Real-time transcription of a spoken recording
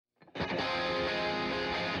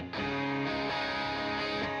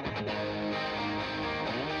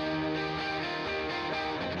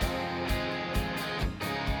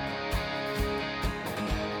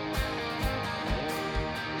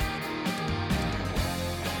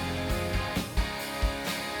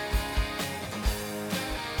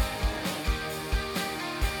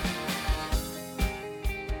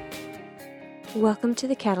Welcome to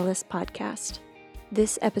the Catalyst Podcast.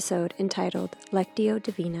 This episode, entitled Lectio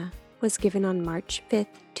Divina, was given on March 5th,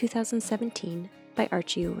 2017 by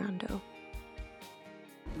Archie Urando.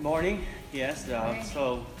 Good morning. Yes,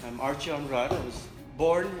 so I'm Archie Urando. I was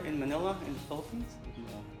born in Manila, in the Philippines,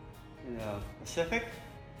 in the Pacific.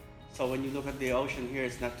 So when you look at the ocean here,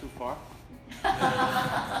 it's not too far.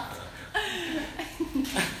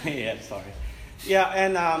 Yeah, sorry. Yeah,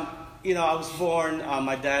 and I was born.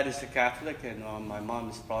 My dad is a Catholic, and my mom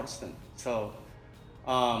is Protestant. So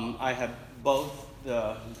I have both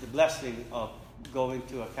the blessing of going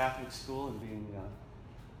to a Catholic school and being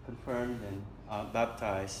confirmed and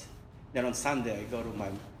baptized. Then on Sunday, I go to my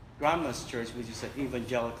grandma's church, which is an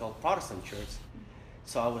evangelical Protestant church.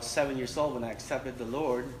 So I was 7 years old when I accepted the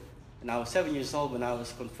Lord, and I was 7 years old when I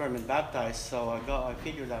was confirmed and baptized. So I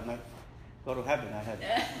figured I might go to heaven. I had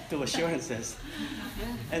two assurances.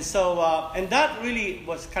 And so, and that really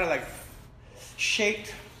was kind of like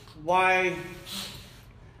shaped why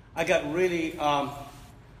I got really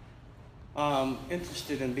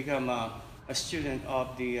interested and become a student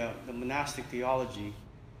of the monastic theology,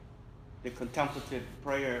 the contemplative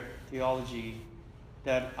prayer theology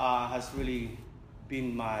that has really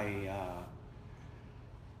been my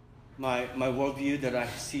worldview, that I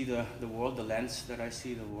see the world, the lens that I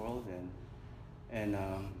see the world, and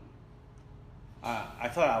I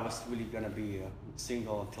thought I was really going to be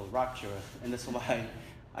single until rapture, and that's why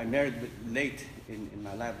I married late in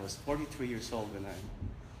my life. I was 43 years old when I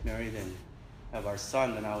married and have our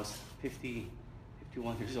son, and I was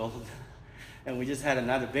 51 years old, and we just had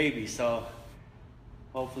another baby. So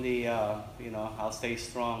hopefully, I'll stay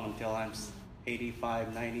strong until I'm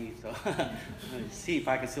 85, 90. So see if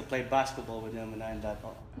I can still play basketball with him, and I'm that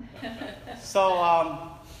old.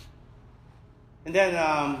 So. And then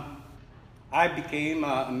I became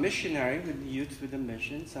a missionary with Youth with a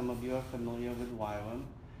Mission. Some of you are familiar with YWAM.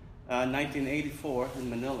 1984 in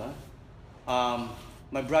Manila.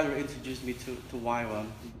 My brother introduced me to YWAM.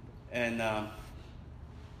 And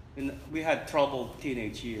we had troubled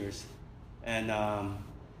teenage years. And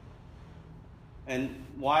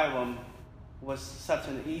YWAM was such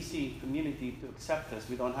an easy community to accept us.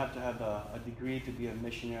 We don't have to have a degree to be a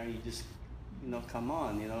missionary. You just, come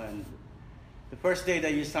on, and the first day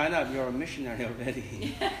that you sign up, you're a missionary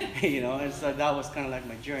already, and so that was kind of like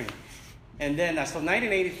my journey. And then, so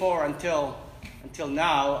 1984 until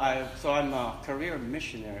now, I'm a career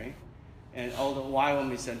missionary, and although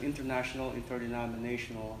YWAM is an international,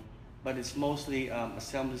 interdenominational, but it's mostly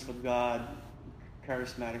Assemblies of God,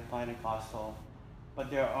 Charismatic, Pentecostal, but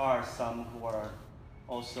there are some who are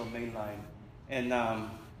also mainline. And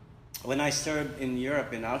when I served in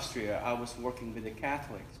Europe, in Austria, I was working with the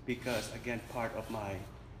Catholics because, again, part of my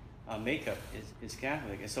makeup is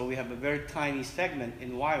Catholic. And so we have a very tiny segment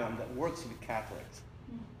in YWAM that works with Catholics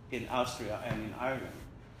in Austria and in Ireland.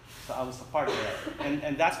 So I was a part of that.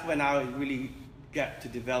 And that's when I really got to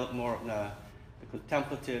develop more of the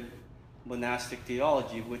contemplative monastic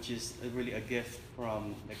theology, which is really a gift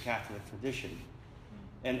from the Catholic tradition.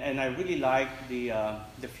 And I really like the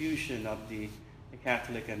fusion of the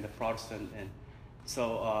Catholic and the Protestant, and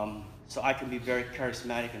so I can be very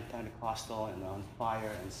charismatic and Pentecostal and on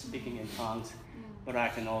fire and speaking in tongues, but I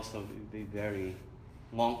can also be very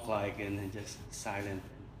monk-like and just silent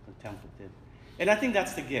and contemplative. And I think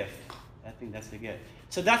that's the gift.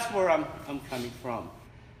 So that's where I'm coming from.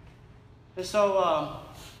 And so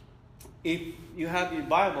if you have your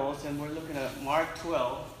Bibles, and we're looking at Mark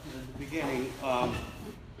 12 at the beginning.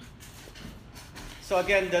 So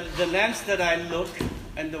again, the lens that I look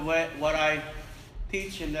and what I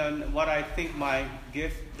teach and then what I think my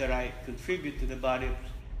gift that I contribute to the body of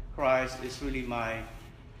Christ is really my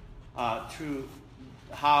through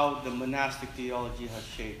how the monastic theology has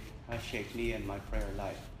shaped me and my prayer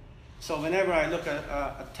life. So whenever I look at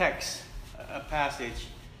a text, a passage,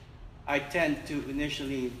 I tend to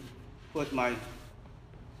initially put my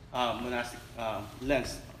monastic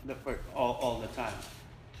lens all the time.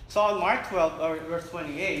 So on Mark 12, verse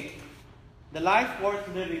 28, the life worth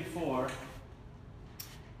living for.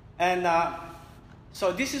 And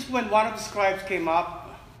so this is when one of the scribes came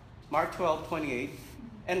up, Mark 12, 28,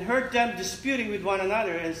 and heard them disputing with one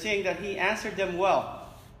another and saying that he answered them well.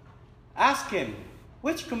 Ask him,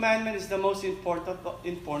 which commandment is the most important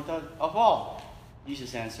of all?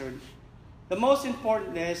 Jesus answered, the most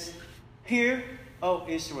important is, hear, O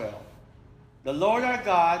Israel, the Lord our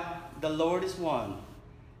God, the Lord is one.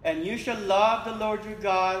 And you shall love the Lord your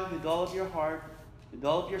God with all of your heart, with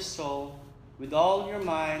all of your soul, with all of your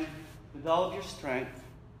mind, with all of your strength.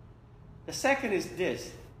 The second is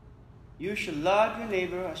this, you shall love your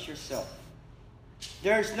neighbor as yourself.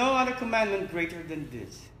 There is no other commandment greater than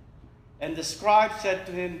this. And the scribe said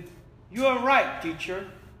to him, You are right, teacher.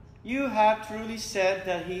 You have truly said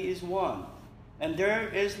that he is one, and there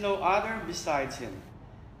is no other besides him.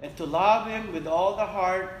 And to love him with all the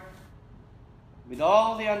heart, with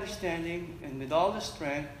all the understanding, and with all the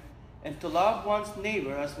strength, and to love one's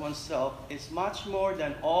neighbor as oneself is much more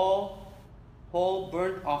than all whole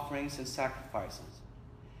burnt offerings and sacrifices.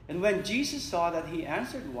 And when Jesus saw that he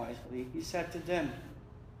answered wisely, he said to them,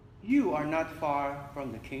 You are not far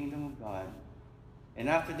from the kingdom of God. And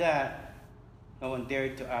after that, no one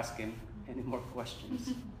dared to ask him any more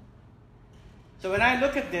questions. So when I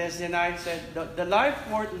look at this, and I said, the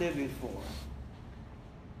life worth living for,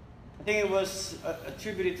 I think it was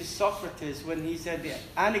attributed to Socrates when he said the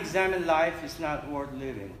unexamined life is not worth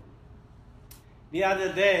living. The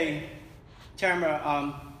other day,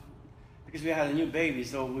 Tamara, because we had a new baby,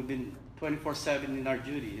 so we've been 24/7 in our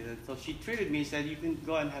duty. So she treated me and said, You can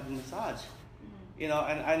go and have a massage. You know,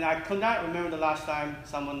 and I could not remember the last time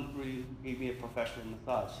someone really gave me a professional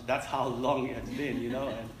massage. That's how long it has been, you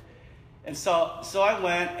know. And so I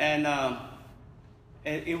went, and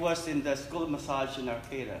it was in the School of Massage in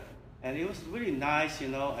Arcata. And it was really nice, you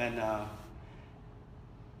know. And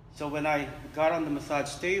so when I got on the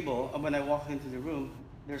massage table, when I walked into the room,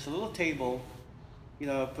 there's a little table, you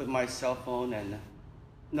know, I put my cell phone and,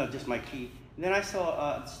 no, just my key. And then I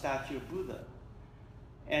saw a statue of Buddha.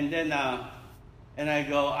 And then, and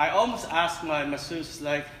I almost asked my masseuse,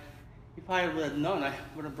 like, if I would have known, I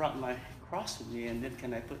would have brought my cross with me, and then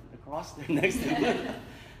can I put the cross there next to Buddha?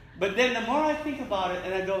 But then the more I think about it,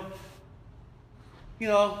 and I go, you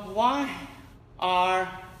know, why are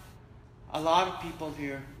a lot of people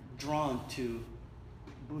here drawn to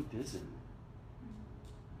Buddhism?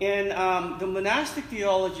 And the monastic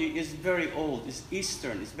theology is very old. It's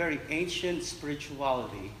Eastern. It's very ancient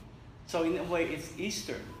spirituality. So in a way, it's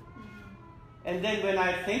Eastern. And then when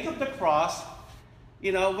I think of the cross,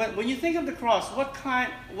 you know, when you think of the cross, what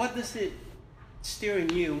does it stir in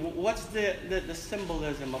you? What's the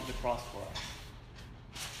symbolism of the cross for us?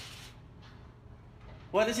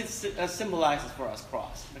 What does it symbolize for us,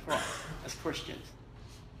 the cross, as Christians?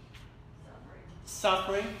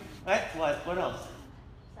 Suffering. Right? What else?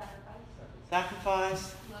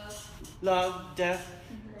 Sacrifice. Love, death.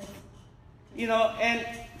 You know, and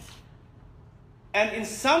in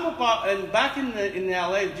some of our, and back in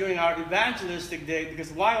LA during our evangelistic day,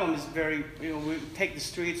 because YWAM is very, you know, we take the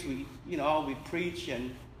streets, we preach,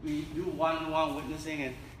 and we do one-on-one witnessing,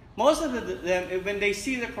 and most of them, when they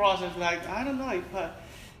see the cross, it's like, I don't know,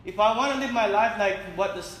 if I want to live my life like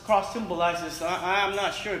what the cross symbolizes, I'm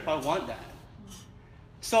not sure if I want that.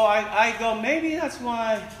 So I go, maybe that's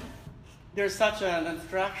why there's such an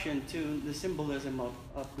attraction to the symbolism of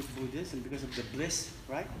Buddhism, because of the bliss,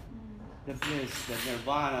 right? The bliss, the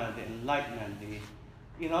nirvana, the enlightenment,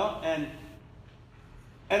 you know,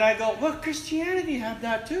 and I go, well, Christianity have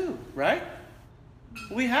that too, right?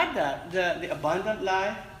 We have that, the abundant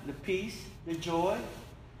life, the peace, the joy.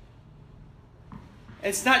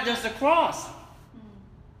 It's not just the cross.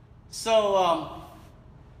 So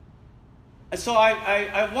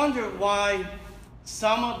I wonder why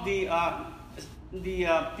some of the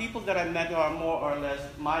people that I met are more or less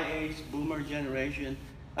my age, boomer generation.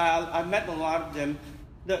 I met a lot of them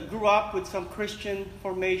that grew up with some Christian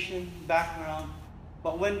formation background,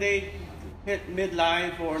 but when they hit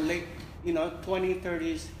midlife or late, 20s,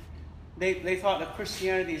 30s, they thought that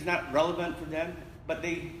Christianity is not relevant for them, but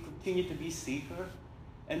they continue to be seeker.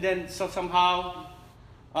 And then so somehow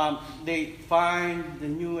they find the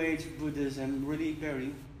New Age Buddhism really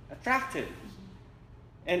very attractive.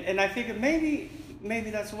 And I figured maybe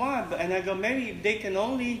that's why. And I go, maybe if they can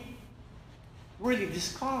only really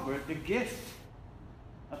discover the gift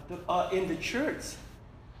of in the church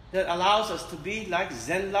that allows us to be like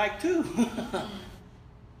Zen-like too.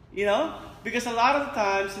 You know? Because a lot of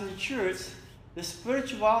times in the church, the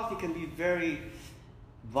spirituality can be very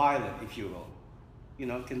violent, if you will.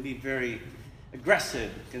 Can be very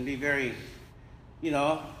aggressive, can be very,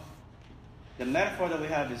 the metaphor that we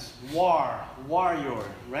have is warrior,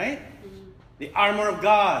 right? The armor of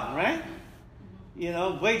God, right?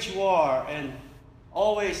 Wage war, and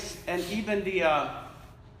always, and even the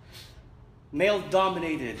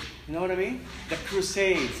male-dominated, you know what I mean? The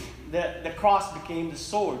crusades, the cross became the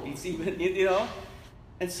sword. It's even,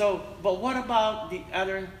 And so, but what about the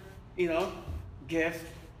other, gift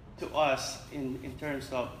to us in terms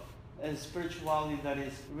of spirituality that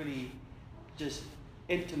is really just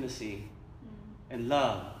intimacy and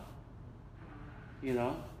love,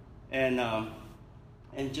 and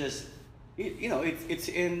just, it's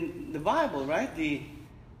in the Bible, right?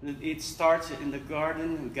 It starts in the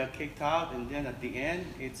garden, we got kicked out, and then at the end,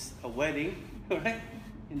 it's a wedding, right,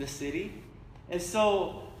 in the city. And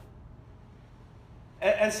so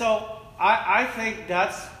I think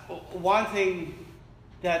that's one thing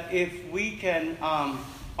that if we can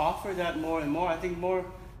offer that more and more, I think more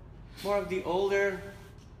of the older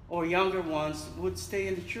or younger ones would stay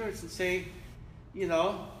in the church and say,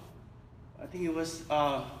 I think it was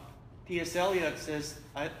T.S. Eliot says,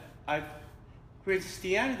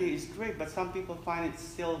 Christianity is great, but some people find it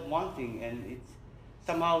still wanting and it's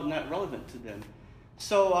somehow not relevant to them.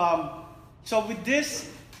 So with this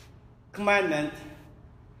commandment,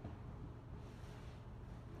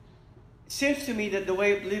 it seems to me that the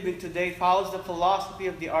way of living today follows the philosophy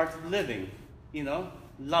of the art of living,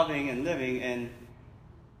 loving and living, and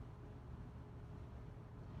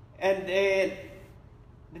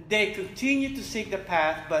they continue to seek the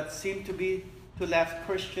path, but seem to be to left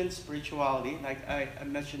Christian spirituality, like I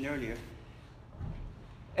mentioned earlier.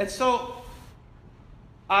 And so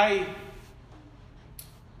I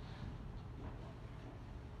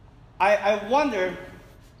wonder,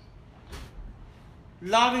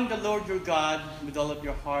 loving the Lord your God with all of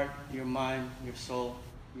your heart, your mind, your soul,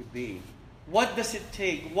 your being. What does it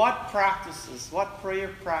take? What practices, what prayer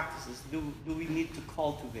practices do we need to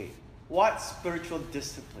cultivate? What spiritual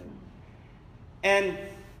discipline? And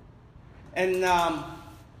in our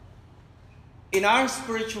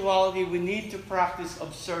spirituality, we need to practice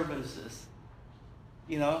observances,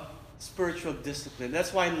 spiritual discipline.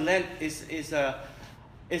 That's why Lent is a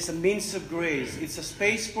means of grace. It's a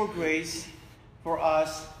space for grace for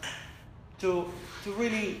us to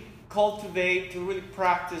really cultivate, to really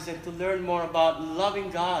practice, and to learn more about loving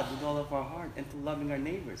God with all of our heart and to loving our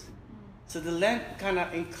neighbors. So the Lent kind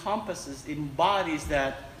of embodies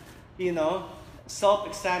that,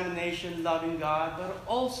 self-examination, loving God, but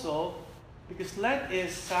also because Lent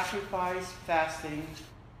is sacrifice, fasting,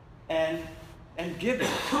 and giving.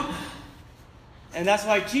 And that's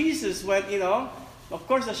why Jesus went, of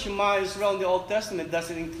course the Shema Israel in the Old Testament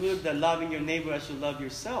doesn't include the loving your neighbor as you love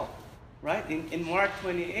yourself, right? In Mark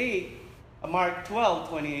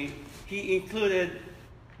 12:28, he included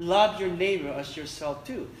love your neighbor as yourself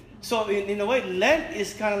too. So in a way, Lent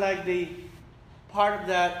is kind of like the part of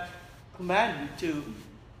that commandment to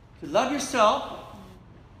love yourself,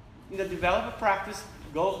 develop a practice.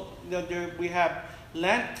 We have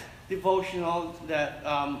Lent devotional that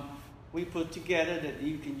we put together that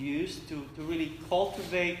you can use to really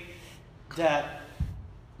cultivate that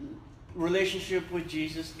relationship with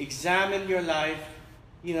Jesus. Examine your life,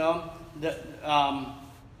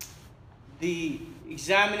 the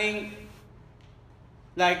examining,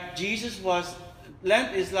 like Jesus was.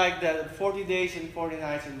 Lent is like the 40 days and 40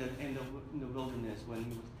 nights in the wilderness when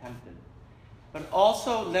he was tempted. But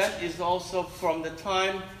also, Lent is also from the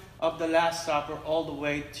time of the Last Supper all the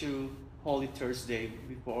way to Holy Thursday,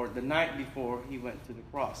 the night before he went to the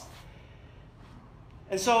cross.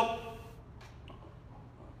 And so,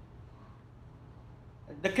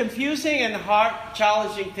 the confusing and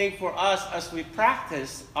heart-challenging thing for us as we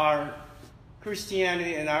practice our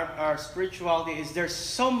Christianity and our spirituality is there's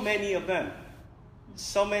so many of them.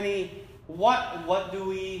 So many. What do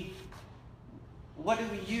we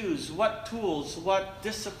use? What tools? What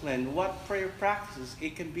discipline? What prayer practices?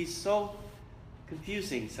 It can be so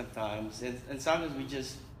confusing sometimes, and sometimes we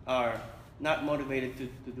just are not motivated to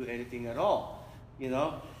do anything at all,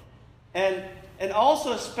 And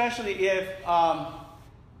also, especially if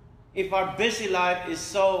our busy life is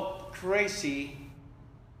so crazy,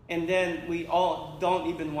 and then we all don't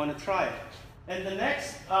even want to try it. And the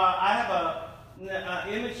next, I have an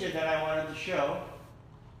image here that I wanted to show.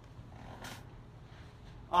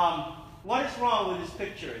 What is wrong with this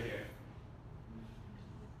picture here?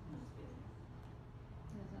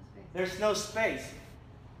 There's no space.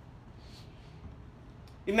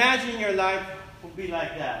 Imagine your life would be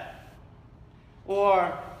like that.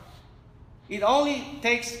 Or it only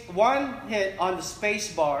takes one hit on the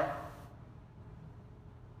space bar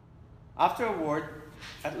after a word,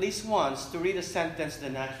 at least once, to read a sentence the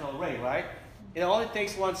natural way, right? It only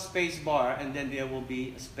takes one space bar, and then there will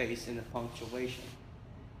be a space in the punctuation.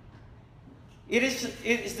 It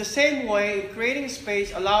is the same way in creating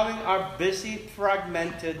space, allowing our busy,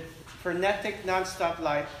 fragmented, frenetic, non-stop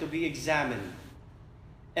life to be examined,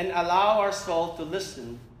 and allow our soul to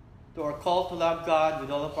listen to our call to love God with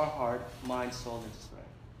all of our heart, mind, soul, and strength.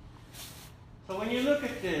 So when you look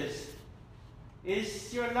at this,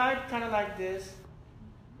 is your life kind of like this?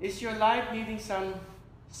 Is your life needing some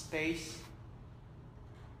space?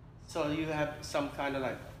 So you have some kind of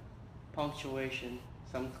like punctuation,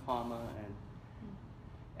 some comma,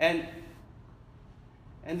 and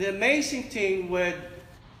And the amazing thing with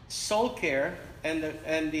soul care and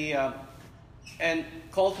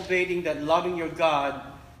cultivating that loving your God,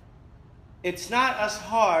 it's not as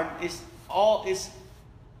hard. It's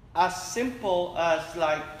as simple as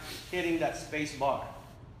like hitting that space bar.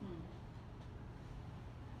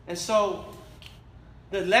 And so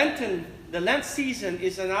the Lent season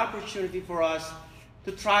is an opportunity for us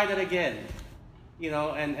to try that again.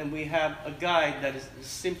 And we have a guide that is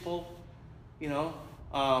simple,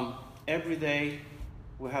 every day.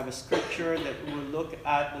 We have a scripture that will look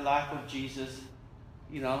at the life of Jesus,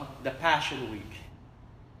 the Passion Week.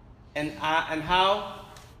 And how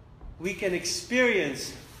we can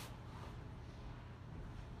experience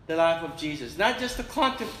the life of Jesus. Not just to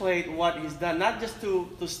contemplate what He's done, not just to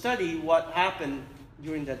study what happened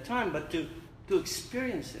during that time, but to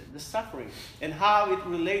experience it, the suffering, and how it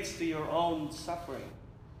relates to your own suffering.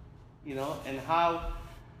 And how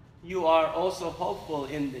you are also hopeful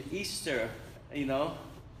in the Easter,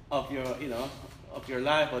 of your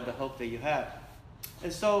life, or the hope that you have.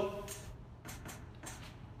 And so,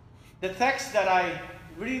 the text that I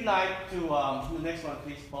really like to, the next one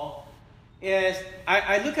please, Paul, is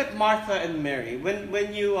I look at Martha and Mary.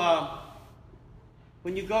 When you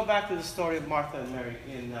go back to the story of Martha and Mary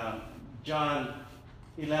in John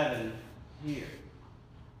 11 here.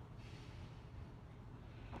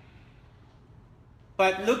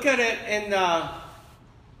 But look at it in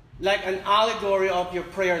like an allegory of your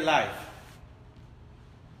prayer life.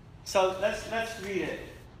 So let's read it.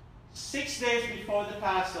 6 days before the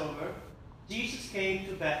Passover, Jesus came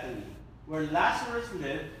to Bethany, where Lazarus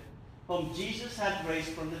lived, whom Jesus had raised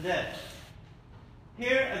from the dead.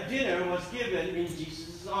 Here a dinner was given in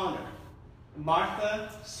Jesus' honor. Martha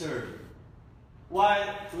served,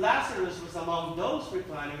 while Lazarus was among those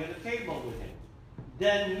reclining at the table with him.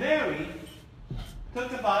 Then Mary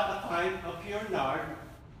took about a pint of pure nard,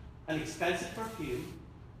 an expensive perfume.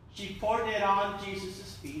 She poured it on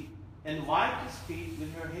Jesus' feet and wiped his feet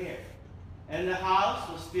with her hair. And the house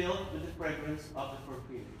was filled with the fragrance of the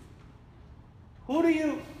perfume. Who do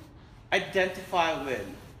you identify with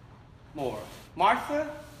more, Martha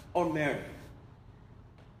or Mary?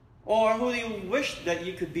 Or who do you wish that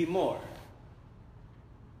you could be more?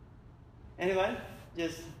 Anyone?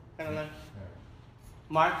 Just kind of like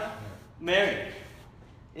Martha? Mary.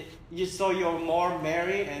 So you're more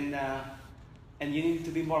Mary and you need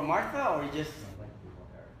to be more Martha, or you just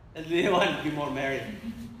you want to be more Mary?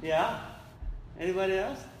 Yeah? Anybody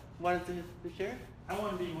else wanted to share? I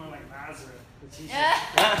want to be more like Lazarus. Jesus.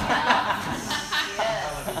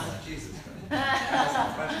 Jesus.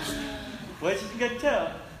 Which is good too.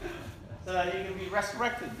 So that you can be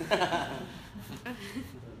resurrected.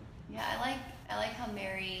 Yeah, I like how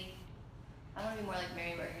Mary. I want to be more like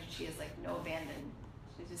Mary, where she has like no abandon.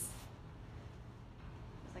 She just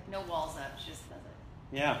there's like no walls up. She just does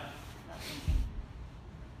it. Yeah. Not thinking.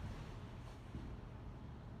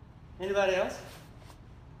 Anybody else?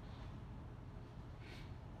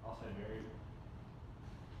 I'll say Mary.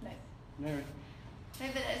 Nice. Mary.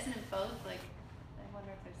 Maybe, but isn't it both? Like, I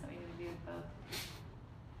wonder if there's something to do with both.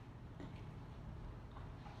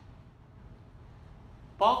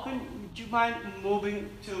 Paul, would you mind moving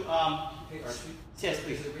to Hey, Archie. Yes,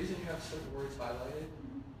 please. Is the reason you have certain words highlighted?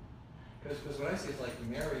 Because what I see is like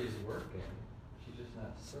Mary is working. She's just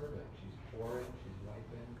not serving. She's pouring. She's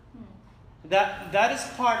wiping. That is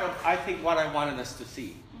part of, I think, what I wanted us to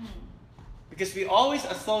see. Because we always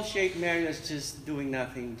associate Mary as just doing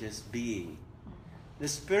nothing, just being. The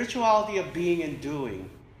spirituality of being and doing.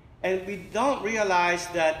 And we don't realize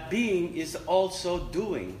that being is also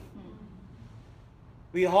doing.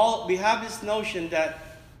 We have this notion that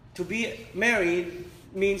to be married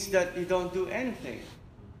means that you don't do anything.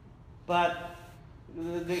 But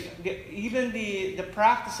even the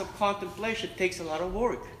practice of contemplation takes a lot of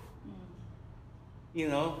work.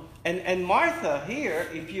 And Martha here,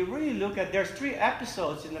 if you really look at, there's 3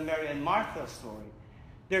 episodes in the Mary and Martha story.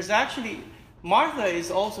 There's actually, Martha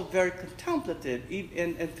is also very contemplative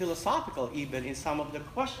and philosophical even in some of the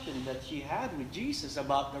questions that she had with Jesus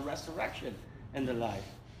about the resurrection and the life.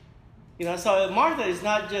 So Martha is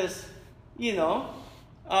not just,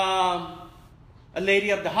 a lady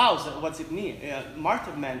of the house. What's it mean?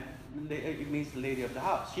 Martha it means the lady of the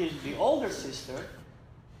house. She's the older sister.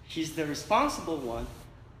 She's the responsible one,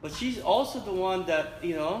 but she's also the one that,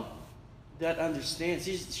 that understands.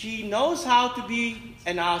 She knows how to be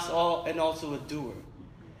and also a doer.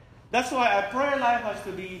 That's why our prayer life has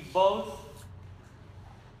to be both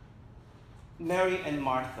Mary and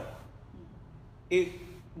Martha.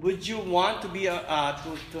 Would you want to be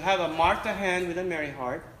to have a Martha hand with a Mary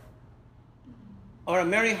heart, or a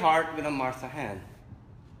Mary heart with a Martha hand?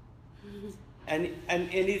 And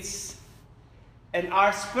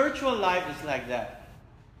our spiritual life is like that.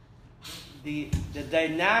 The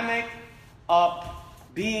dynamic of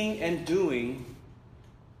being and doing,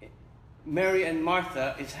 Mary and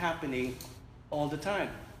Martha, is happening all the time.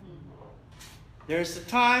 There's a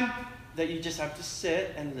time that you just have to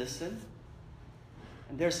sit and listen.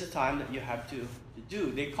 And there's a time that you have to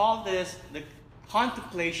do. They call this the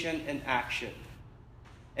contemplation and action.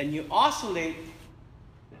 And you oscillate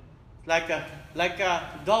like a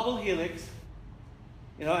double helix,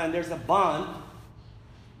 and there's a bond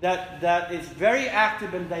that is very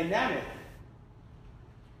active and dynamic.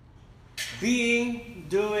 Being,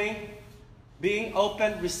 doing, being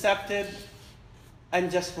open, receptive,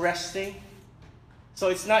 and just resting. So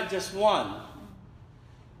it's not just one.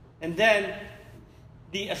 And then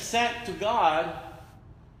the ascent to God,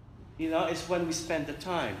 is when we spend the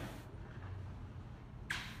time.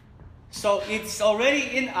 So it's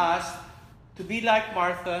already in us to be like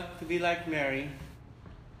Martha, to be like Mary,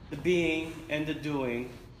 the being and the doing,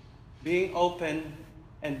 being open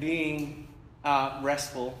and being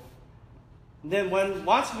restful. And then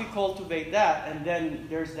once we cultivate that, and then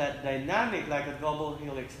there's that dynamic like a double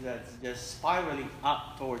helix that's just spiraling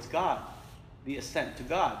up towards God, the ascent to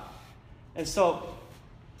God. And so,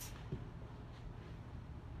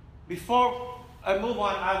 before I move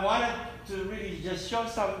on, I wanted to really just show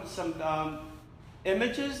some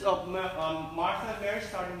images of Martha and Mary,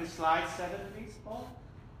 starting with slide 7, please, Paul.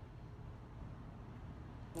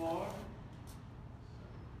 4.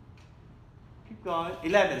 Keep going.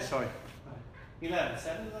 11, sorry. 11,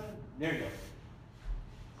 7, 11. There you go.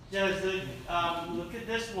 Just look at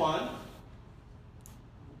this one.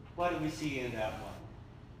 What do we see in that one?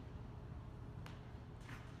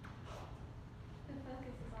 The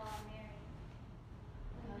focus is all on Mary.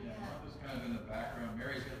 Yeah, Martha's kind of in the background.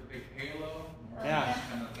 Mary's got the big halo. Yeah. Martha's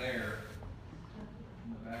kind of there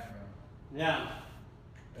in the background. Yeah.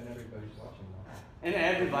 And everybody's watching now. And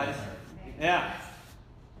everybody's. Yeah.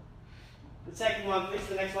 The second one, please.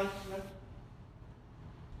 The next one.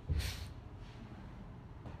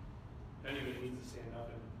 Anybody needs to stand up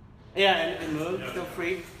and Yeah, and move. Feel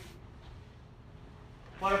free.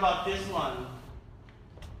 What about this one?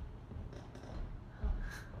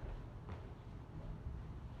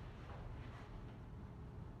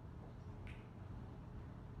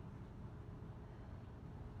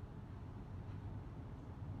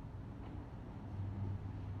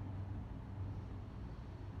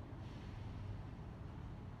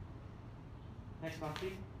 Next one,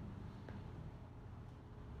 please.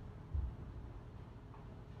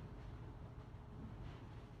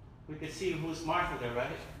 We can see who's Martha there, right?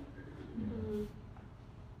 Mm-hmm.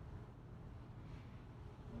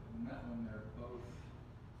 In that one, they're both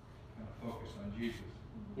kind of focused on Jesus.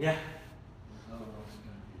 Yeah. The other one's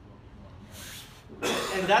going to be focused on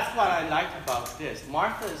Mary. And that's what I like about this.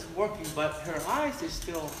 Martha is working, but her eyes is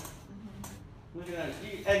still looking at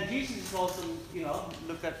Jesus. And Jesus is also,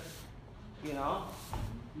 look at,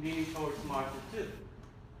 leaning towards Martha too.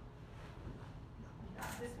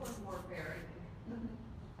 This one's more Mary.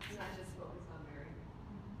 It's not just focused on Mary.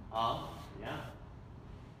 Oh, yeah.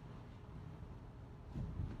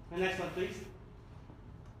 The next one, please.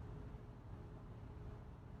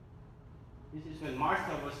 This is when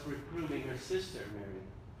Martha was reproving her sister, Mary.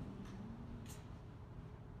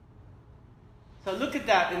 So look at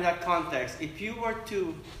that in that context. If you were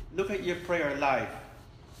to look at your prayer life,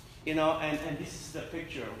 and this is the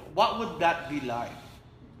picture, what would that be like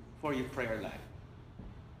for your prayer life?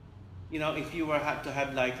 If you were to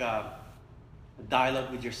have like a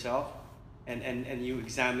dialogue with yourself and you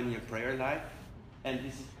examine your prayer life, and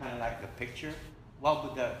this is kind of like the picture, what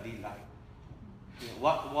would that be like?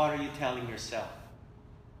 What are you telling yourself?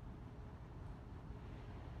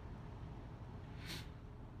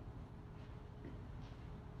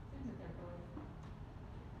 Seems like they're both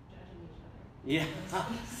judging each other. Yeah.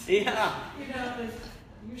 Yeah.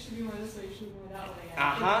 You should be more this way, you should be more that way.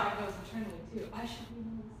 Uh-huh. That goes internally too. I should be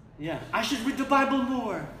more this way. Yeah. I should read the Bible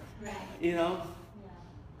more. Right. Yeah. So,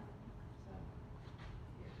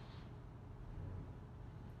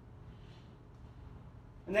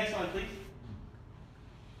 The next one, please.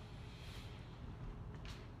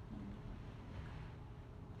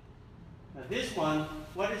 Now this one,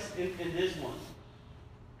 what is in this one?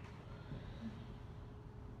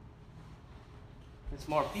 It's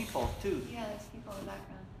more people too. Yeah, there's people in the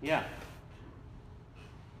background. Yeah.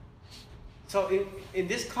 So in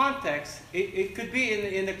this context, it could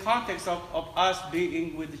be in the context of us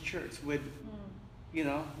being with the church, with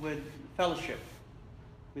with fellowship,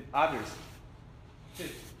 with others. Too.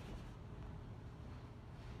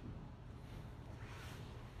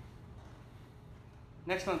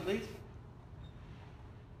 Next one, please.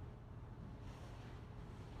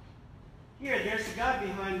 Here, there's a guy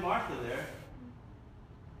behind Martha there.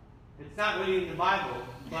 It's not really in the Bible,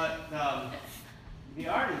 but the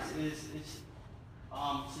artist is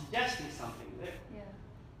suggesting something there. Yeah.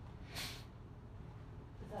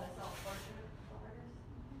 Is that a self-portrait of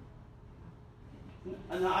the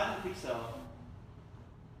artist? No, I don't think so.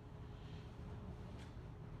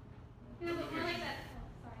 No, but more like that.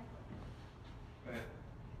 Oh, sorry. Go ahead.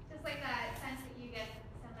 Just like that sense that you get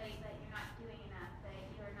from somebody that you're not doing enough, that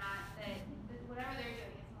you're not, that whatever they're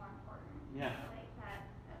doing is more important. Yeah. Like that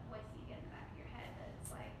voice that you get in the back of your head that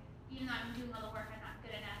it's like, even though I'm doing all the work, I'm not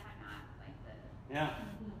good enough, I'm not like the. Yeah.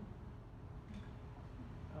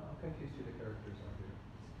 I'm confused who the characters are here.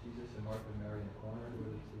 It's Jesus and Martha and Mary in the corner,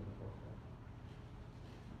 or is he in the foreground?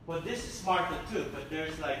 Well, this is Martha too, but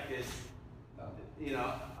there's like this, you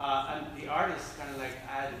know, and the artist kind of like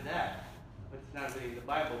added that, but it's not really in the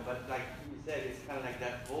Bible. But like you said, it's kind of like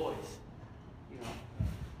that voice, you know.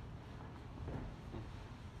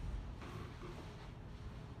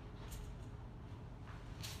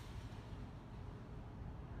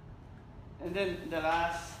 And then the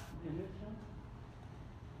last image,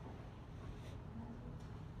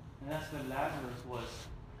 and that's when Lazarus was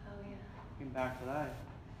Oh yeah. came back to life.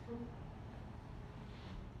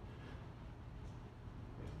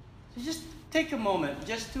 So just take a moment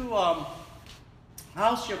just to,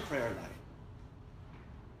 how's your prayer life?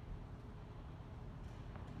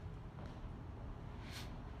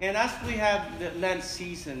 And as we have the Lent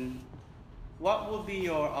season, what will be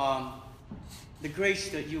your, the grace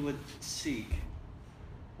that you would seek?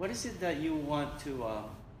 What is it that you want to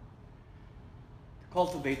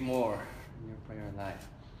cultivate more in your prayer life?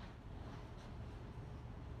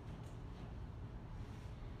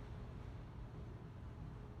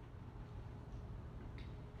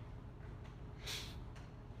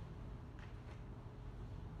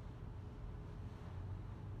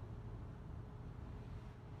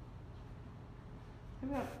 Can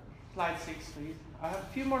we have slide 6, please? I have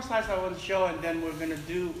a few more slides I want to show, and then we're going to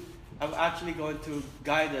do, I'm actually going to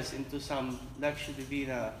guide us into some Lectio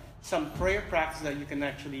Divina, some prayer practice that you can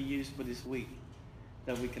actually use for this week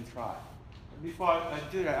that we can try. Before I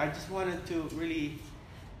do that, I just wanted to really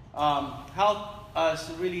help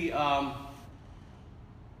us really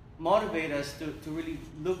motivate us to really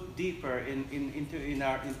look deeper into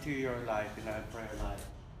our interior life, in our prayer life.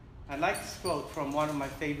 I like this quote from one of my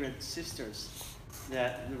favorite sisters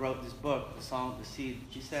that wrote this book, The Song of the Seed.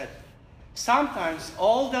 She said, "Sometimes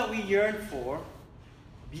all that we yearn for,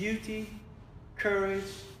 beauty, courage,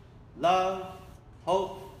 love,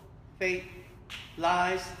 hope, faith,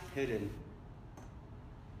 lies hidden.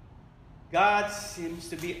 God seems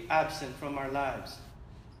to be absent from our lives.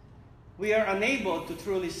 We are unable to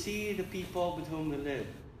truly see the people with whom we live.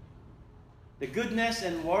 The goodness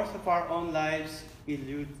and worth of our own lives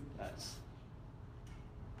elude us.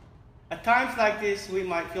 At times like this, we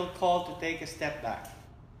might feel called to take a step back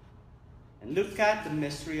and look at the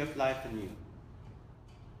mystery of life anew.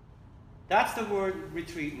 That's the word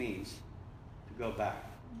retreat means, to go back.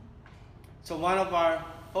 So one of our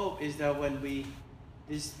hope is that when we,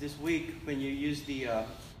 this week, when you use the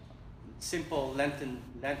simple Lent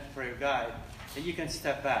prayer guide, that you can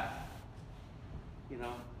step back, you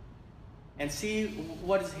know, and see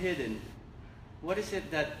what is hidden. What is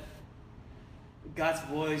it that God's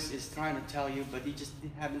voice is trying to tell you, but you just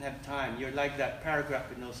haven't had time. You're like that paragraph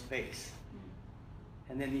with no space.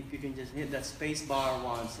 And then if you can just hit that space bar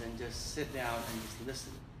once and just sit down and just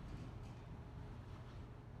listen.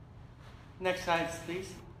 Next slide, please.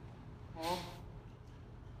 Oh.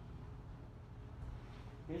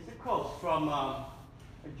 Here's a quote from a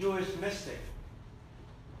Jewish mystic.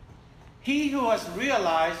 "He who has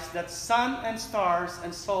realized that sun and stars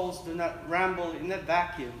and souls do not ramble in a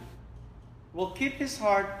vacuum will keep his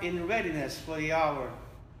heart in readiness for the hour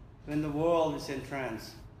when the world is in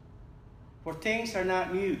trance. For things are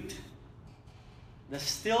not mute. The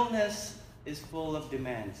stillness is full of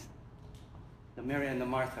demands." The Mary and the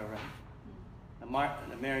Martha, right?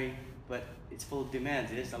 The Mary, but it's full of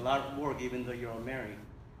demands. It is a lot of work even though you're a Mary.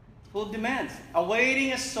 It's full of demands.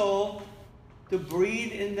 Awaiting a soul to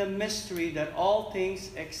breathe in the mystery that all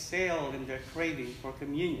things exhale in their craving for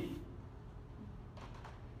communion.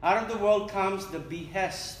 Out of the world comes the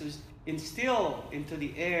behest to instill into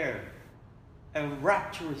the air a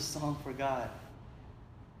rapturous song for God.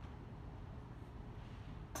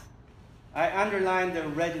 I underline the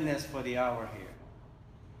readiness for the hour here.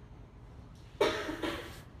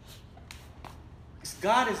 Because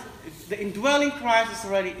God is, the indwelling Christ is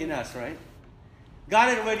already in us, right? God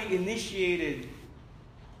had already initiated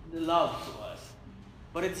the love to us.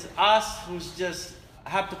 But it's us who's just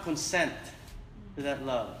have to consent to that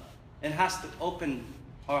love and has to open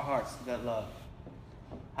our hearts to that love.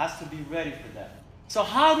 Has to be ready for that. So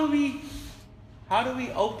how do we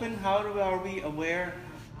open? Are we aware?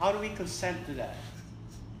 How do we consent to that?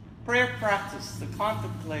 Prayer practice, the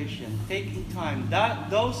contemplation, taking time.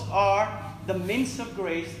 Those are the means of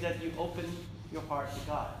grace that you open your heart to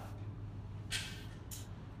God.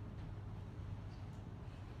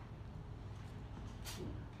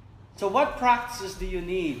 So what practices do you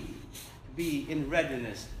need to be in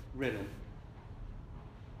readiness rhythm?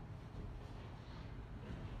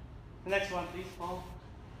 The next one, please, Paul.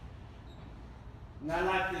 And I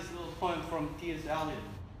like this little poem from T.S. Eliot.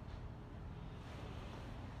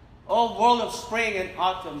 O world of spring and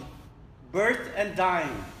autumn, birth and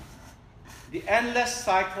dying, the endless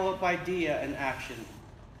cycle of idea and action,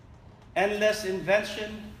 endless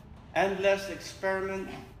invention, endless experiment,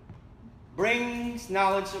 brings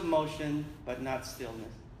knowledge of motion, but not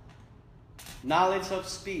stillness, knowledge of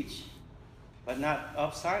speech, but not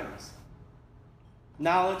of silence,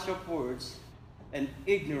 knowledge of words, and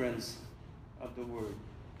ignorance of the word.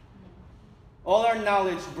 All our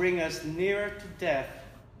knowledge bring us nearer to death,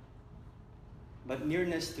 but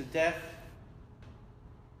nearness to death,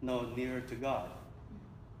 no, nearer to God.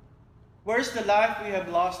 Where's the life we have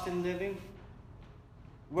lost in living?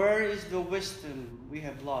 Where is the wisdom we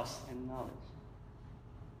have lost in knowledge?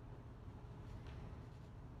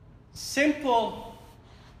 Simple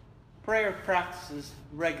prayer practices,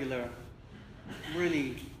 regular,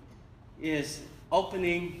 really is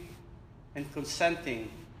opening and consenting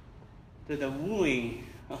to the wooing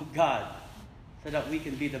of God so that we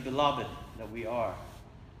can be the beloved that we are.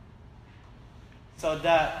 So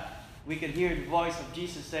that we can hear the voice of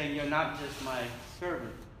Jesus saying, you're not just my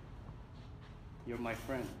servant, you're my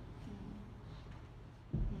friend.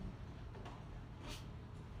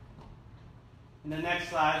 In the next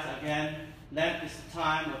slides, again, Lent is a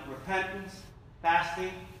time of repentance,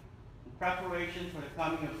 fasting, and preparation for the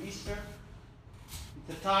coming of Easter.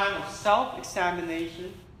 It's a time of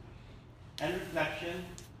self-examination and reflection.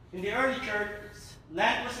 In the early church,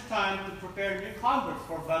 Lent was a time to prepare new converts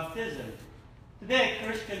for baptism. Today,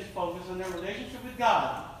 Christians focus on their relationship with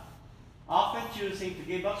God, often choosing to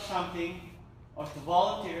give up something or to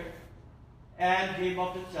volunteer and give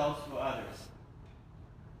up themselves to others.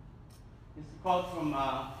 This is a quote from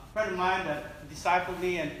a friend of mine that discipled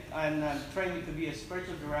me and trained me to be a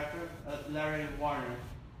spiritual director, Larry Warner.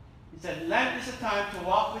 He said, Lent is a time to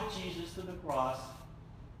walk with Jesus to the cross,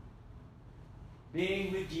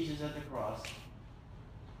 being with Jesus at the cross,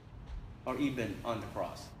 or even on the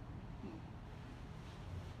cross.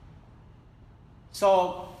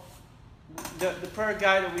 So, the prayer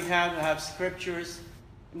guide that we have scriptures,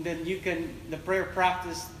 and then the prayer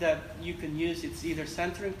practice that you can use, it's either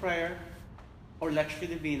centering prayer or Lectio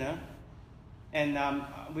Divina. And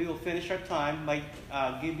we will finish our time by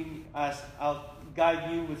I'll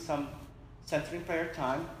guide you with some centering prayer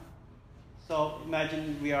time. So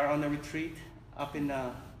imagine we are on a retreat up in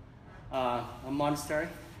a monastery.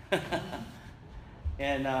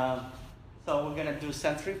 And so we're going to do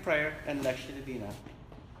centering prayer and Lectio Divina.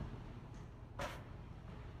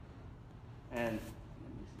 And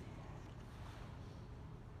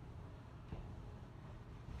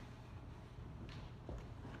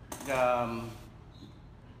the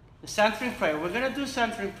centering prayer. We're going to do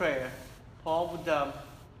centering prayer. Paul, would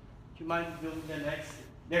you mind doing the next?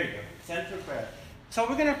 There you go. Centering prayer. So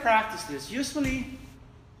we're going to practice this. Usually,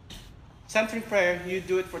 centering prayer, you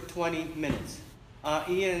do it for 20 minutes.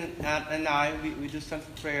 Ian and I, we do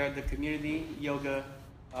centering prayer at the Community Yoga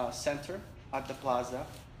Center at the Plaza.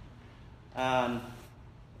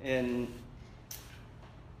 And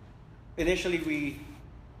initially, we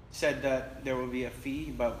said that there will be a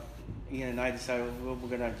fee, but Ian and I decided we're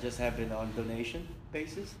going to just have it on donation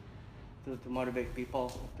basis to motivate people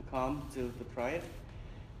to come to try it.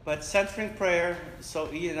 But centering prayer,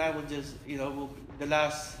 so Ian and I will just, the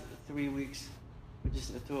last 3 weeks, we're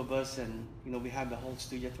just the two of us, and, we have the whole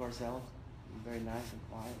studio to ourselves. Very nice and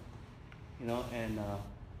quiet, and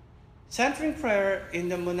centering prayer in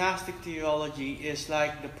the monastic theology is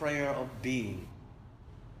like the prayer of being.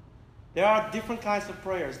 There are different kinds of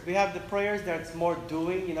prayers. We have the prayers that's more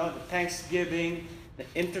doing, the thanksgiving, the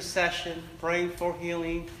intercession, praying for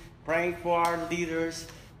healing, praying for our leaders,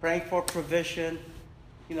 praying for provision.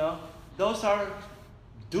 Those are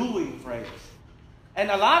doing prayers.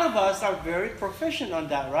 And a lot of us are very proficient on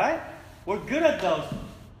that, right? We're good at those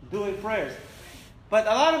doing prayers. But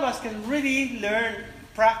a lot of us can really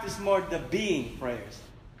practice more the being prayers.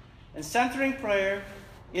 And centering prayer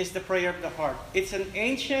is the prayer of the heart. It's an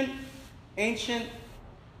ancient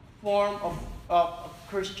form of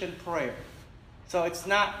Christian prayer. So it's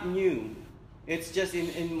not new. It's just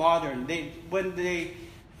in modern. When they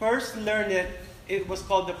first learned it, it was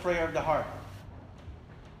called the prayer of the heart.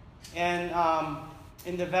 And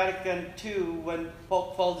in the Vatican II, when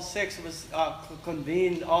Pope Paul VI was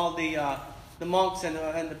convened all the monks and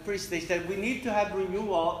the priests, they said we need to have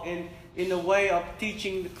renewal in a way of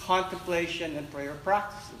teaching the contemplation and prayer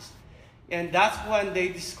practices. And that's when they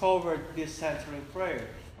discovered this centering prayer.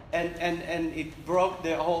 And it broke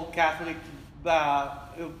the whole Catholic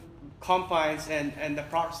confines, and the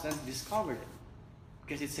Protestants discovered it.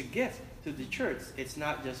 Because it's a gift to the church. It's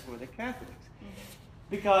not just for the Catholics.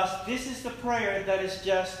 Because this is the prayer that is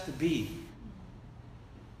just to be.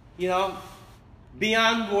 You know,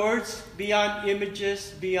 beyond words, beyond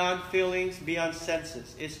images, beyond feelings, beyond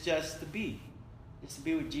senses. It's just to be. It's to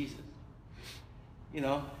be with Jesus. You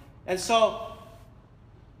know. And so,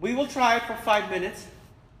 we will try it for 5 minutes.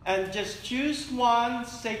 And just choose one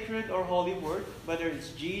sacred or holy word. Whether it's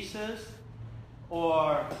Jesus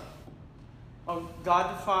or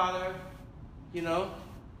God the Father. You know.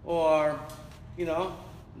 Or, you know,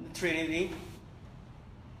 the Trinity.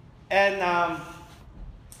 And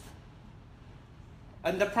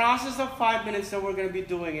the process of 5 minutes that we're going to be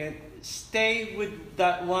doing it, stay with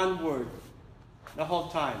that one word the whole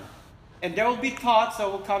time. And there will be thoughts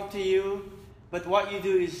that will come to you, but what you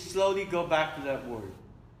do is slowly go back to that word.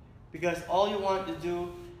 Because all you want to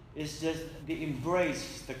do is just the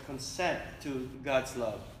embrace, the consent to God's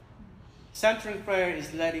love. Centering prayer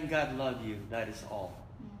is letting God love you. That is all.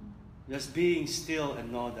 Just being still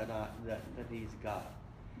and know that He is God.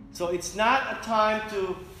 So it's not a time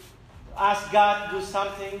to ask God to do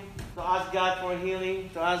something, to ask God for healing,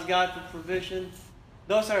 to ask God for provision.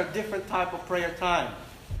 Those are a different type of prayer time.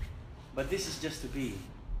 But this is just to be.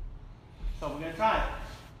 So we're going to try it.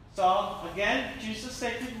 So again, choose a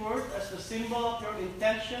sacred word as the symbol of your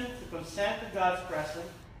intention to consent to God's presence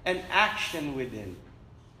and action within.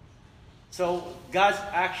 So God's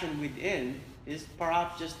action within is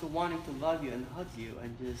perhaps just to wanting to love you and hug you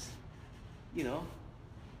and just, you know,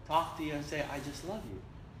 talk to you and say, I just love you.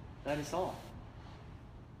 That is all.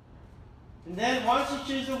 And then once you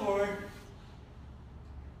choose a word,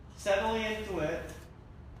 settle into it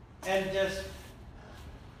and just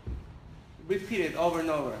repeat it over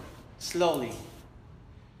and over, slowly.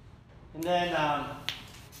 And then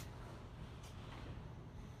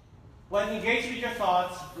when engaged with your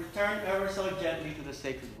thoughts, return ever so gently to the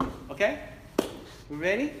sacred word. Okay? You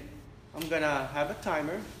ready? I'm going to have a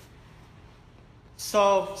timer.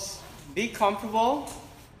 So, be comfortable.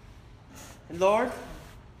 And Lord,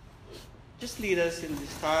 just lead us in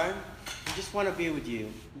this time. We just want to be with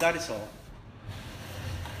you. That is all.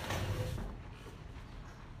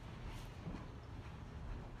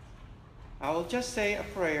 I will just say a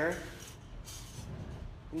prayer,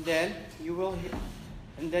 and then you will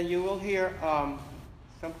hear,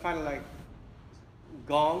 some kind of like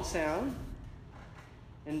gong sound.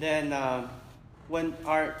 And then when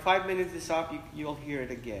our 5 minutes is up, you'll hear it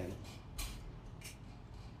again.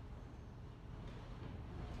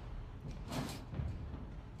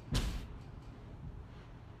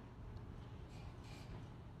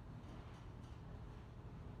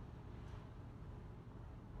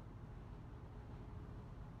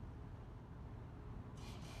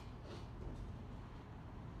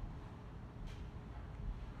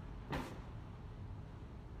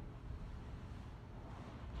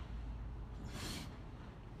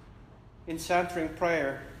 In centering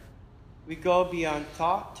prayer, we go beyond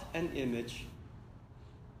thought and image,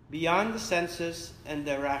 beyond the senses and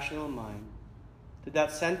the rational mind, to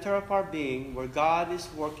that center of our being where God is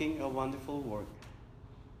working a wonderful work.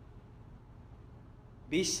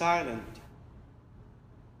 Be silent.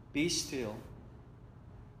 Be still.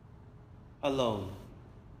 Alone.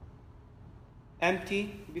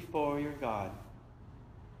 Empty before your God.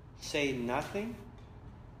 Say nothing.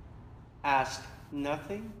 Ask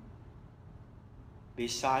nothing. Be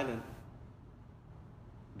silent.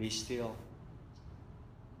 Be still.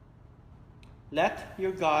 Let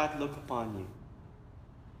your God look upon you.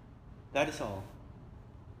 That is all.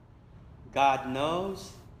 God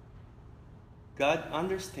knows. God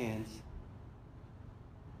understands.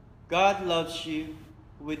 God loves you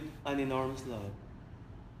with an enormous love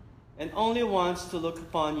and only wants to look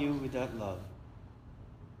upon you with that love.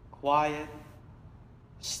 Quiet,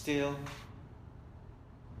 still,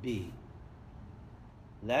 be.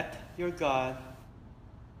 Let your God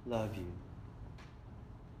love you.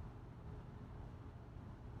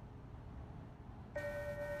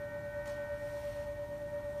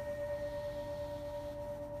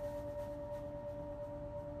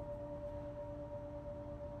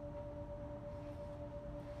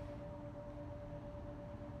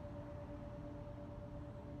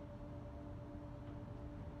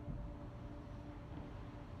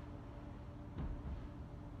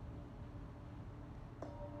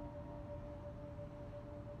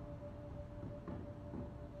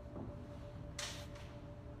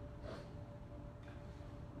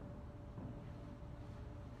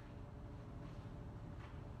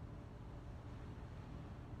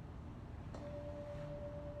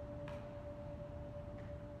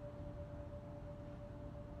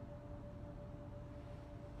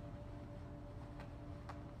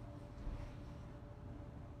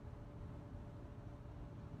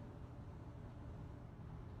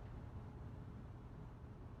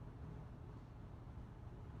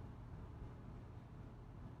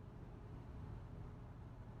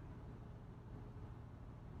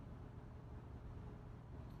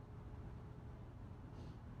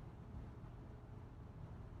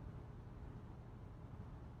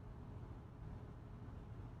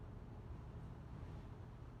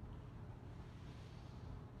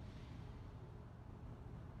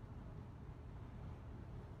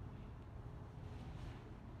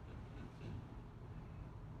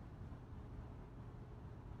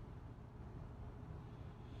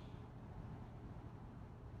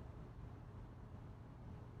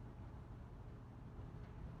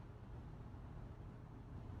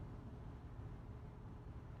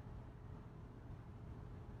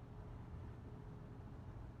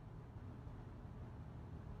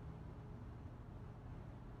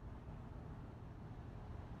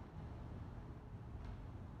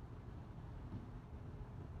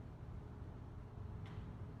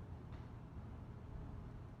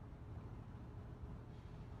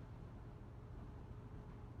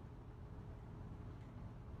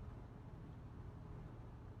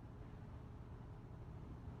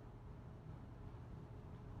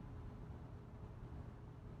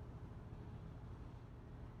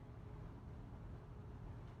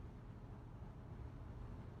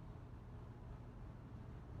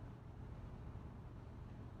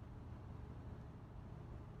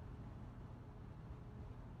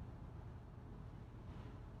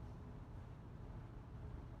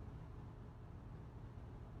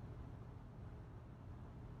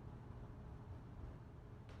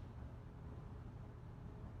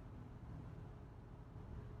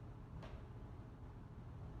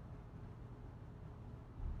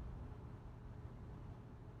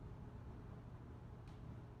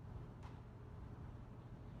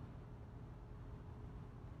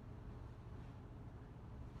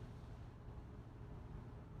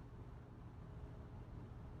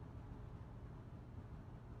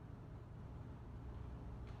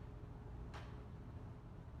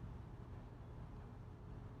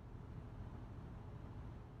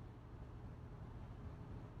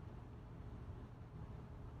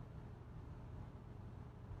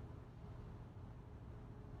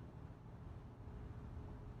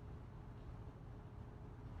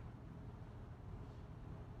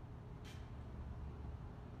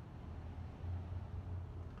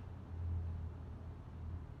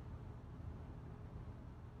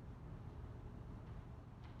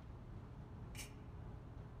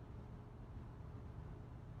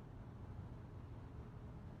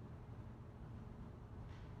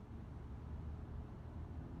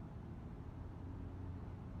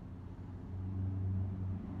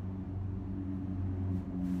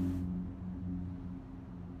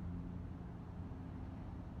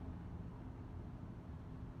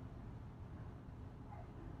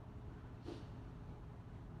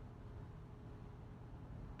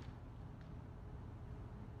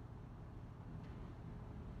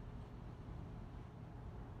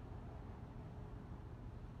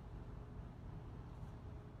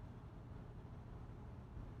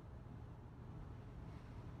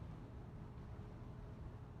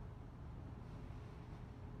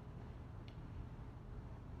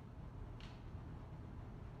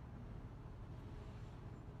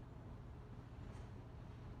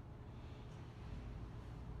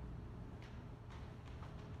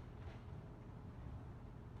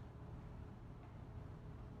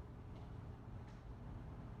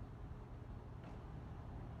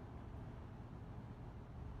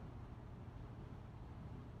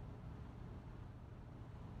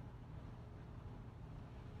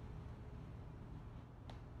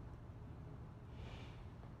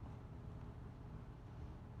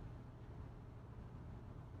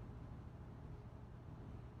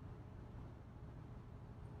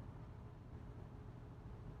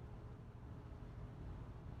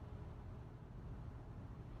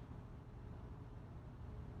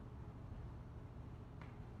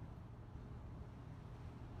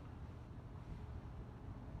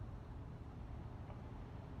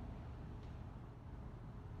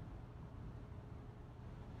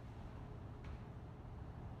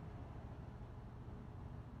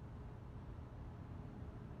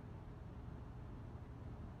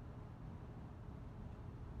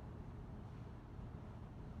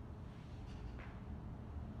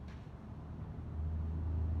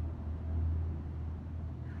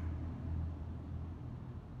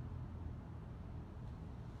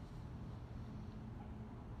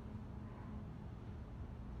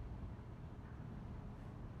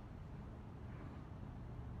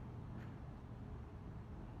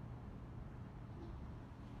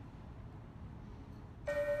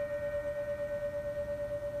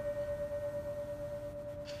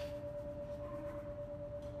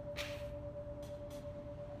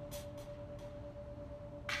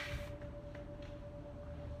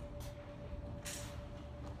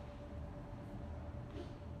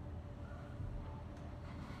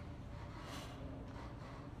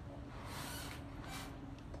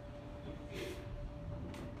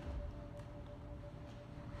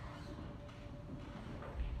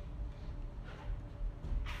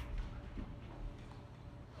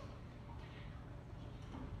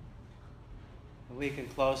 we can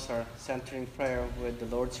close our centering prayer with the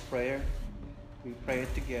Lord's Prayer. We pray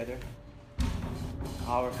it together.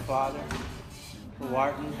 Our Father, who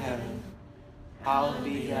art in heaven, hallowed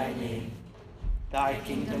be thy name. Thy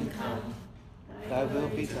kingdom come, thy will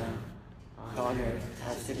be done, on earth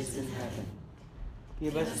as it is in heaven.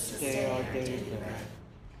 Give us this day our daily bread.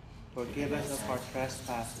 Forgive us of our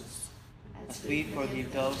trespasses, as we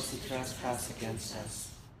forgive those who trespass against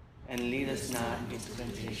us. And lead us not into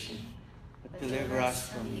temptation, but deliver us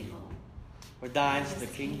from evil. For thine is the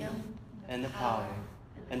kingdom, and the power,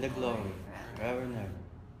 and the glory, forever and ever.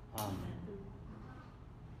 Amen.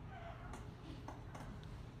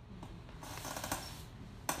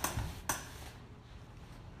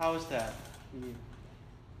 How was that for you?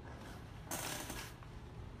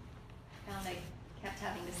 Found I kept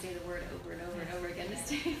having to say the word over and over and over again to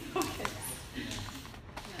stay focused.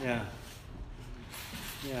 Yeah.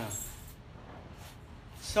 Yeah.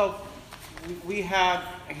 So we have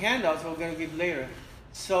handouts we're going to give later.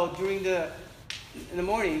 So in the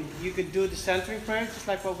morning, you could do the centering prayer just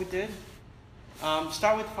like what we did.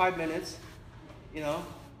 Start with 5 minutes,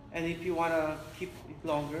 and if you want to keep it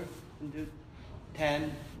longer, you can do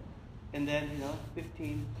 10, and then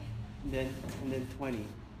 15, and then 20.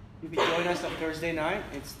 You can join us on Thursday night.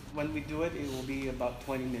 When we do it, it will be about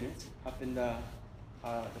 20 minutes up in the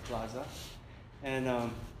plaza.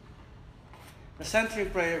 And the centering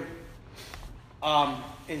prayer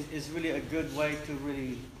is really a good way to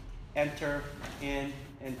really enter in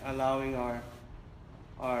and allowing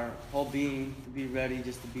our whole being to be ready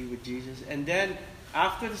just to be with Jesus. And then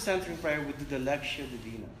after the centering prayer, we do the Lectio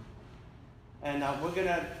Divina. And we're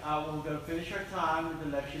gonna finish our time with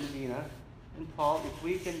the Lectio Divina. And Paul, if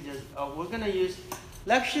we can just, we're gonna use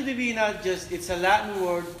Lectio Divina. It's a Latin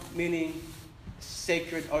word meaning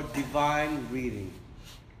sacred or divine reading.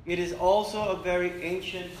 It is also a very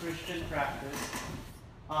ancient Christian practice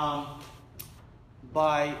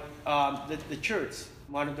by the church.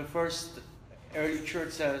 One of the first early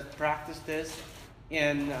churches practiced this,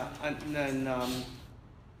 and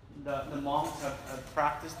the monks have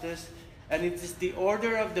practiced this. And it is the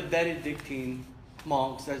order of the Benedictine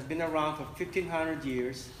monks that's been around for 1,500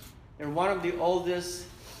 years. They're one of the oldest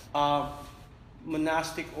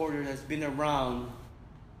monastic orders that's been around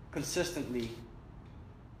consistently.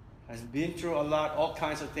 Has been through all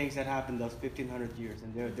kinds of things that happened those 1,500 years,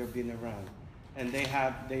 and they've been around. And they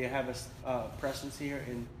have a presence here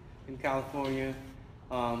in California.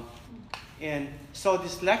 And so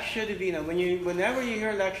this Lectio Divina, whenever you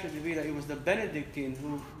hear Lectio Divina, it was the Benedictine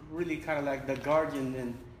who really kind of like the guardian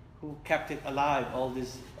and who kept it alive all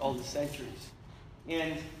these centuries.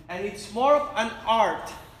 And it's more of an art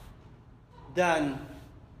than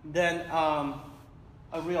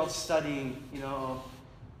a real studying,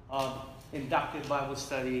 of inductive Bible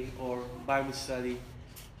study or Bible study.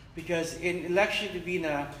 Because in Lectio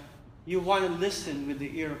Divina, you want to listen with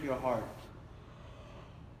the ear of your heart.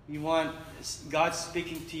 You want God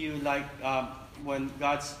speaking to you like when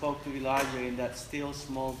God spoke to Elijah in that still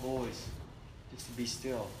small voice, just to be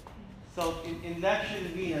still. So in Lectio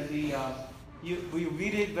Divina, we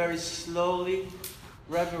read it very slowly,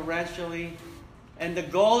 reverentially, and the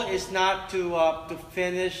goal is not to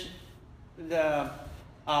finish the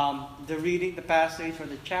reading, the passage or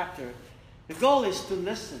the chapter. The goal is to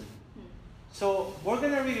listen. So we're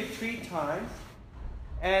going to read it 3 times,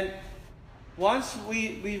 and once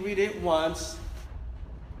we read it once,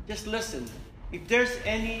 just listen. If there's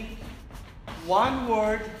any one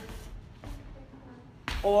word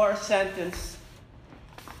or sentence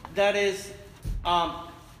that is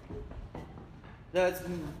that's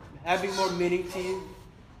having more meaning to you,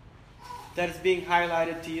 that is being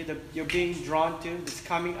highlighted to you, that you're being drawn to, that's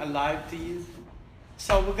coming alive to you.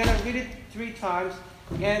 So we're going to read it 3 times,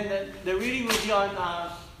 and the reading will be on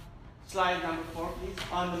slide number 4, please,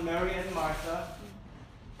 on the Mary and Martha.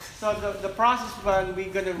 So the process when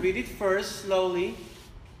we're going to read it first, slowly,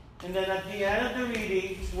 and then at the end of the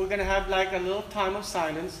reading, we're going to have like a little time of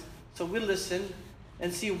silence. So we listen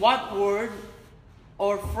and see what word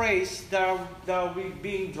or phrase that we're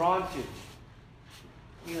being drawn to.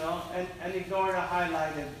 And ignore the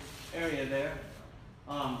highlighted area there.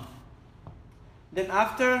 Then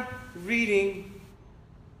after reading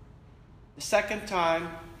the second time,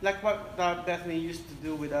 like what Bethany used to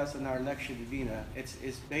do with us in our Lectio Divina, it's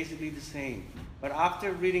basically the same. But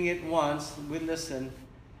after reading it once, we listen.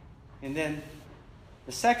 And then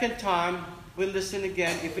the second time, we listen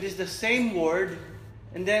again. If it is the same word,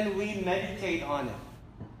 and then we meditate on it.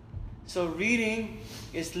 So reading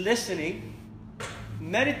is listening.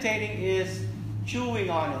 Meditating is chewing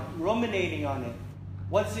on it, ruminating on it.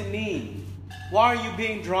 What does it mean? Why are you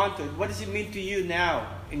being drawn to it? What does it mean to you now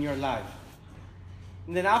in your life?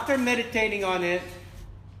 And then after meditating on it,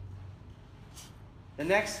 the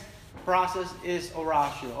next process is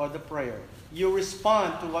oratio, or the prayer. You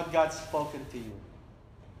respond to what God's spoken to you.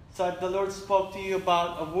 So if the Lord spoke to you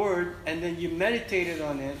about a word and then you meditated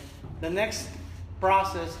on it, the next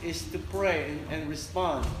process is to pray and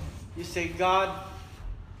respond. You say, God,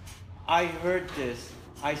 I heard this.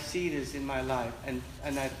 I see this in my life, and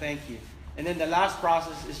I thank you. And then the last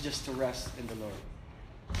process is just to rest in the Lord.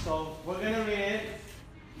 So we're going to read it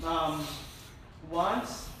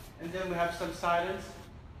once, and then we have some silence.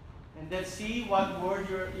 And then see what word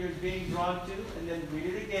you're being drawn to, and then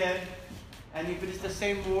read it again. And if it is the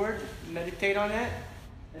same word, meditate on it.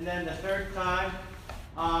 And then the third time,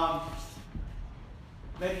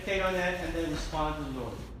 meditate on it, and then respond to the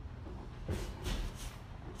Lord.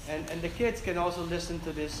 And the kids can also listen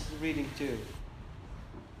to this reading too.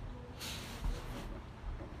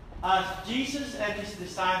 As Jesus and his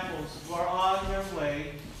disciples were on their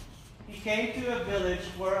way, he came to a village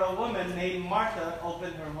where a woman named Martha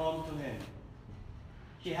opened her home to him.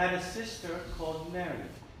 She had a sister called Mary,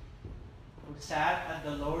 who sat at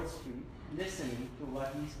the Lord's feet listening to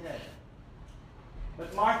what he said.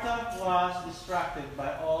 But Martha was distracted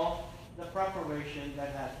by all the preparation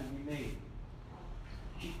that had to be made.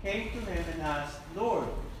 She came to him and asked, Lord,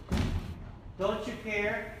 don't you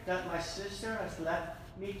care that my sister has left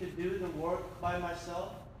me to do the work by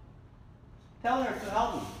myself? Tell her to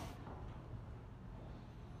help me.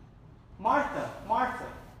 Martha, Martha,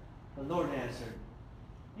 the Lord answered,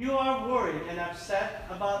 you are worried and upset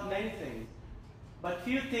about many things, but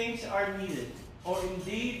few things are needed, or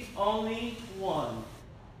indeed only one.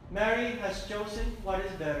 Mary has chosen what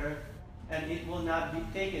is better, and it will not be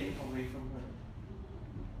taken away from her.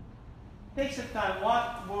 Take some time.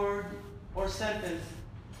 What word or sentence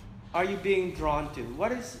are you being drawn to?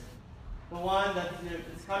 What is the one that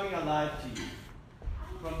is coming alive to you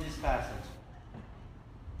from this passage?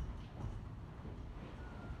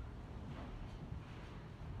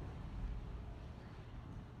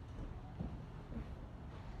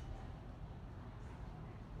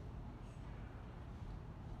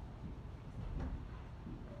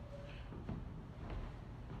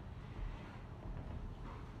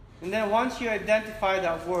 And then once you identify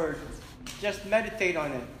that word, just meditate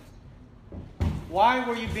on it. Why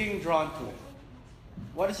were you being drawn to it?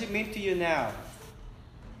 What does it mean to you now?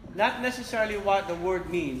 Not necessarily what the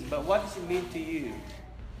word means, but what does it mean to you?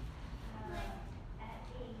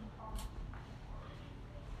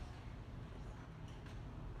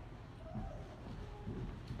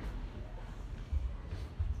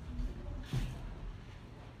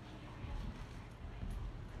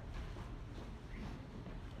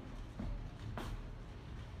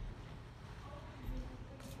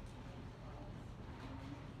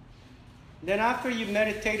 Then after you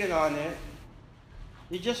meditated on it,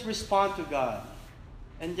 you just respond to God.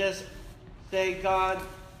 And just say, God,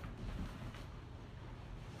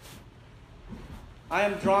 I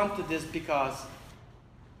am drawn to this because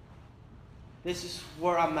this is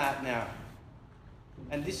where I'm at now.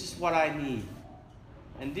 And this is what I need.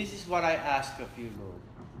 And this is what I ask of you, Lord.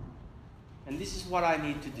 And this is what I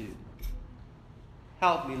need to do.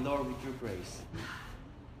 Help me, Lord, with your grace.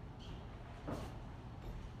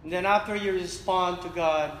 And then after you respond to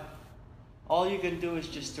God, all you can do is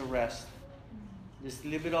just to rest. Just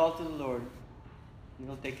leave it all to the Lord, and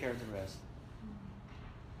He'll take care of the rest.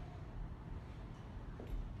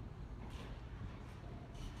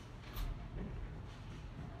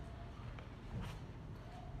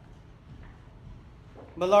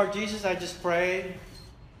 But Lord Jesus, I just pray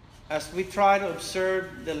as we try to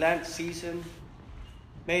observe the Lent season,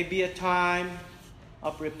 may it be a time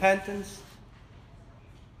of repentance,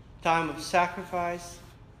 time of sacrifice,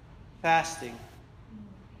 fasting.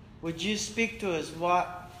 Would you speak to us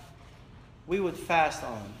what we would fast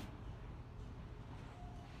on,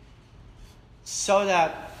 so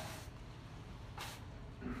that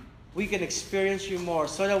we can experience you more,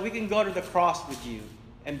 so that we can go to the cross with you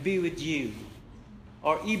and be with you,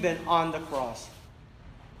 or even on the cross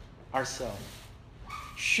ourselves.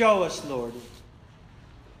 Show us, Lord.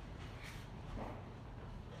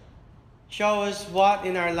 Show us what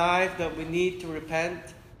in our life that we need to repent,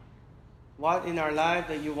 what in our life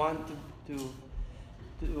that you want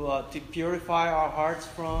to purify our hearts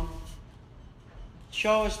from.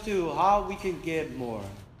 Show us too how we can give more.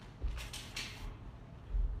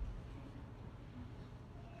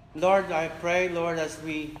 Lord, I pray, Lord, as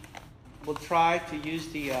we will try to use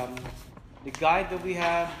the guide that we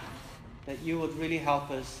have, that you would really help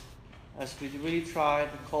us as we really try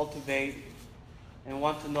to cultivate and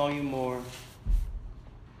want to know you more,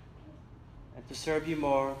 and to serve you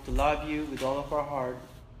more, to love you with all of our heart,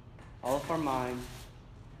 all of our mind,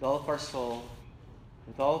 with all of our soul,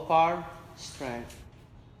 with all of our strength,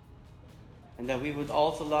 and that we would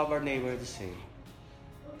also love our neighbor the same.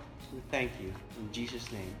 We thank you. In Jesus'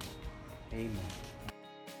 name, amen.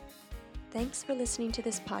 Thanks for listening to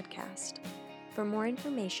this podcast. For more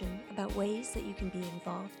information about ways that you can be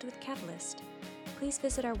involved with Catalyst, please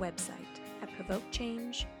visit our website at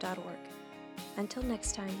provokechange.org. Until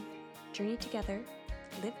next time, journey together,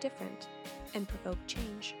 live different, and provoke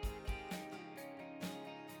change.